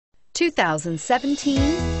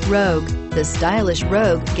2017 Rogue. The stylish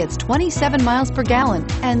Rogue gets 27 miles per gallon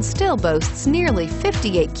and still boasts nearly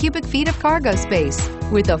 58 cubic feet of cargo space.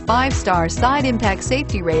 With a 5-star side impact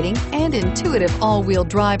safety rating and intuitive all-wheel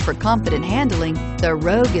drive for confident handling, the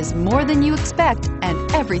Rogue is more than you expect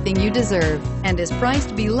and everything you deserve, and is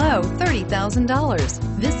priced below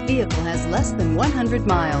 $30,000. This vehicle has less than 100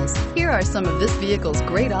 miles. Here are some of this vehicle's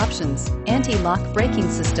great options: anti-lock braking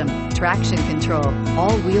system, traction control,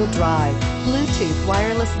 all-wheel drive, Bluetooth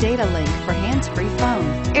wireless data link for hands-free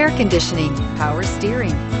phone, air conditioning, power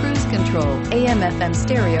steering, cruise control, AM/FM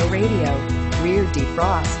stereo radio, rear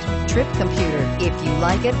defrost, trip computer. If you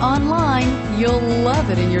like it online, you'll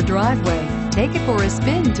love it in your driveway. Take it for a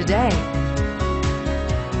spin today.